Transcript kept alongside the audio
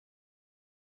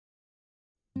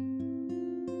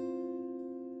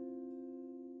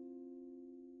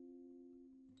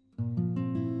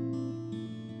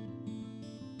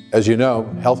As you know,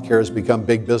 healthcare has become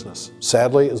big business.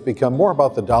 Sadly, it's become more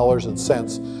about the dollars and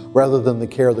cents rather than the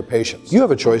care of the patients. You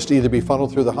have a choice to either be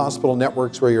funneled through the hospital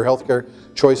networks where your healthcare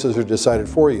choices are decided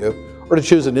for you, or to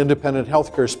choose an independent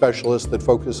healthcare specialist that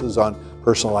focuses on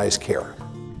personalized care.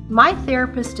 My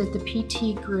therapist at the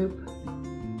PT group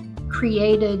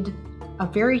created a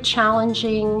very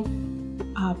challenging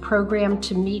program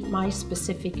to meet my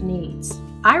specific needs.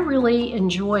 I really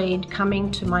enjoyed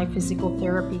coming to my physical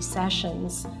therapy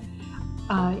sessions.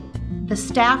 The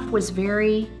staff was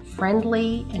very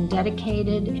friendly and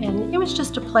dedicated, and it was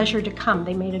just a pleasure to come.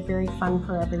 They made it very fun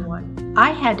for everyone.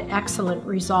 I had excellent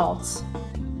results.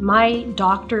 My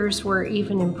doctors were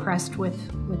even impressed with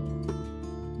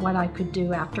what I could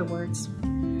do afterwards.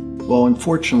 Well,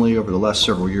 unfortunately, over the last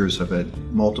several years, I've had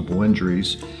multiple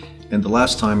injuries, and the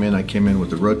last time in, I came in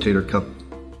with a rotator cuff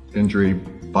injury,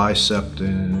 bicep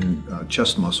and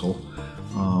chest muscle.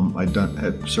 I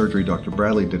had surgery, Dr.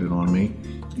 Bradley did it on me,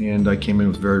 and I came in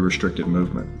with very restricted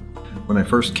movement. When I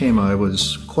first came, I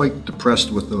was quite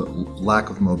depressed with the lack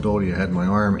of mobility I had in my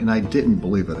arm, and I didn't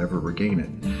believe I'd ever regain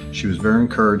it. She was very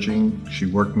encouraging. She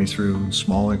worked me through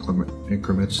small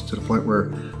increments to the point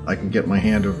where I can get my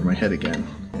hand over my head again.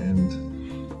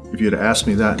 And if you had asked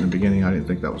me that in the beginning, I didn't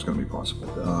think that was going to be possible.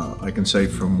 I can say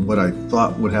from what I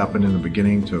thought would happen in the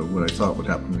beginning to what I thought would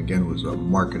happen again was a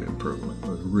marked improvement. I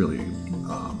was really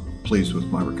pleased with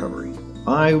my recovery.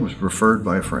 I was referred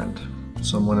by a friend,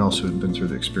 someone else who had been through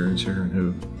the experience here and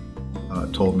who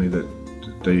told me that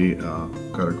they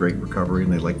got a great recovery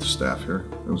and they liked the staff here.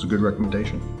 It was a good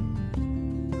recommendation.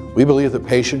 We believe that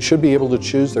patients should be able to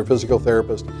choose their physical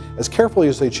therapist as carefully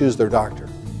as they choose their doctor.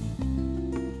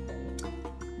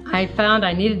 I found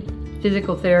I needed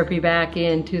physical therapy back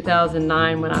in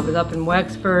 2009 when I was up in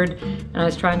Wexford and I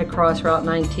was trying to cross Route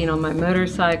 19 on my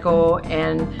motorcycle,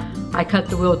 and I cut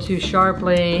the wheel too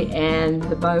sharply and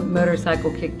the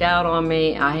motorcycle kicked out on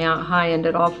me. I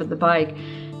high-ended off of the bike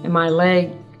and my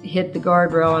leg hit the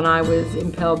guardrail and I was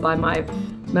impaled by my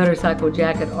motorcycle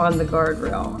jacket on the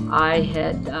guardrail. I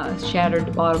had shattered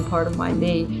the bottom part of my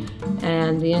knee,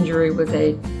 and the injury was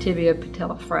a tibia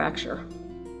patella fracture.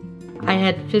 I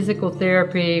had physical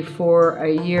therapy for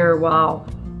a year while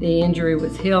the injury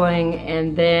was healing,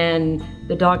 and then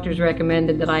the doctors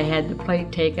recommended that I had the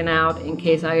plate taken out in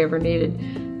case I ever needed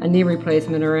a knee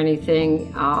replacement or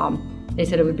anything. They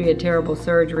said it would be a terrible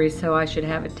surgery, so I should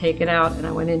have it taken out, and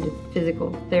I went into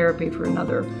physical therapy for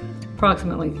another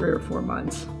approximately 3 or 4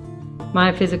 months.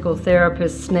 My physical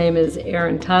therapist's name is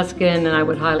Aaron Tuscan, and I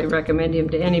would highly recommend him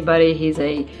to anybody. He's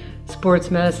a sports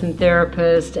medicine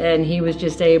therapist, and he was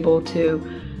just able to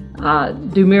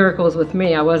do miracles with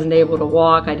me. I wasn't able to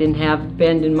walk, I didn't have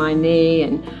bend in my knee,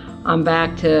 and I'm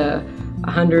back to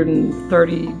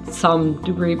 130 some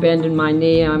degree bend in my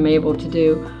knee. I'm able to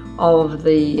do all of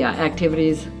the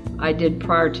activities I did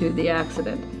prior to the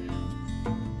accident.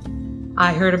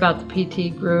 I heard about the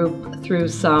PT group through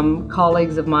some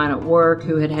colleagues of mine at work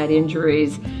who had had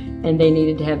injuries and they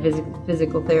needed to have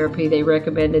physical therapy. They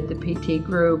recommended the PT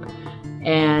group,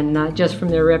 and just from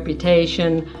their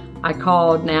reputation, I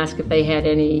called and asked if they had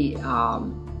any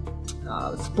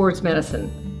sports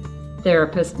medicine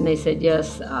therapists, and they said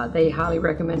yes. They highly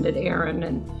recommended Aaron,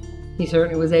 and he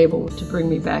certainly was able to bring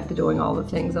me back to doing all the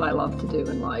things that I love to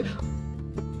do in life.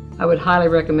 I would highly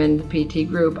recommend the PT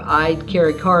group. I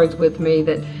carry cards with me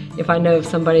that if I know of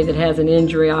somebody that has an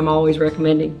injury, I'm always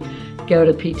recommending go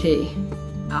to PT.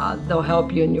 They'll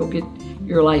help you and you'll get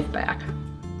your life back.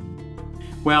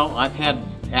 Well, I've had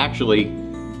actually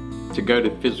to go to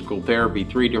physical therapy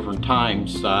 3 different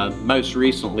times. Most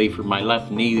recently for my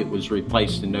left knee that was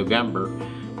replaced in November,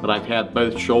 but I've had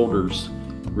both shoulders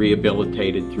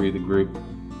rehabilitated through the group.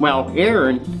 Well,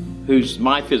 Aaron, who's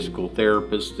my physical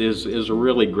therapist, is a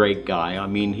really great guy. I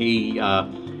mean,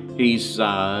 he's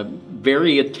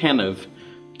very attentive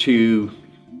to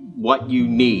what you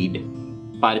need.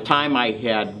 By the time I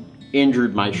had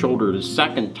injured my shoulder the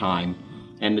second time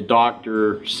and the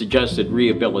doctor suggested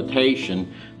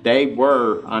rehabilitation, they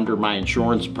were under my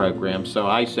insurance program. So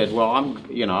I said, well, I'm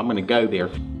going to go there.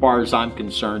 As far as I'm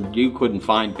concerned, you couldn't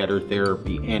find better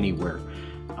therapy anywhere.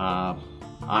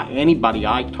 Anybody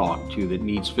I talk to that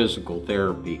needs physical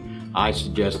therapy, I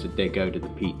suggest that they go to the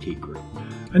PT group.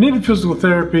 I needed physical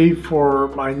therapy for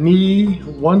my knee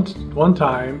one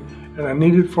time, and I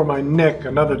needed it for my neck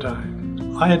another time.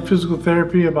 I had physical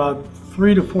therapy about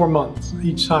 3 to 4 months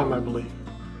each time, I believe.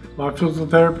 My physical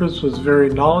therapist was very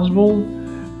knowledgeable,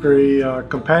 very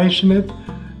compassionate,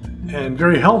 and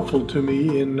very helpful to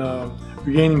me in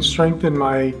regaining strength in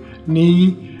my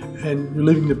knee and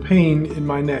relieving the pain in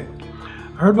my neck.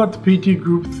 I heard about the PT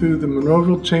group through the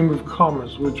Monroeville Chamber of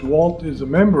Commerce, which Walt is a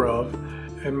member of,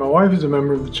 and my wife is a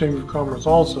member of the Chamber of Commerce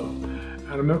also.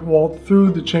 And I met Walt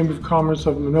through the Chamber of Commerce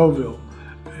of Monroeville.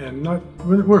 And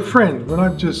we're friends. We're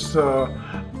not just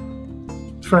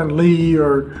friendly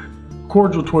or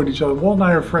cordial toward each other. Walt and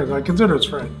I are friends. I consider us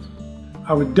friends.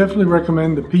 I would definitely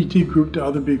recommend the PT group to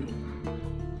other people.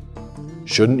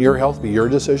 Shouldn't your health be your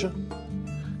decision?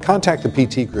 Contact the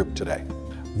PT Group today.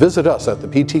 Visit us at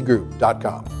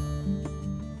theptgroup.com.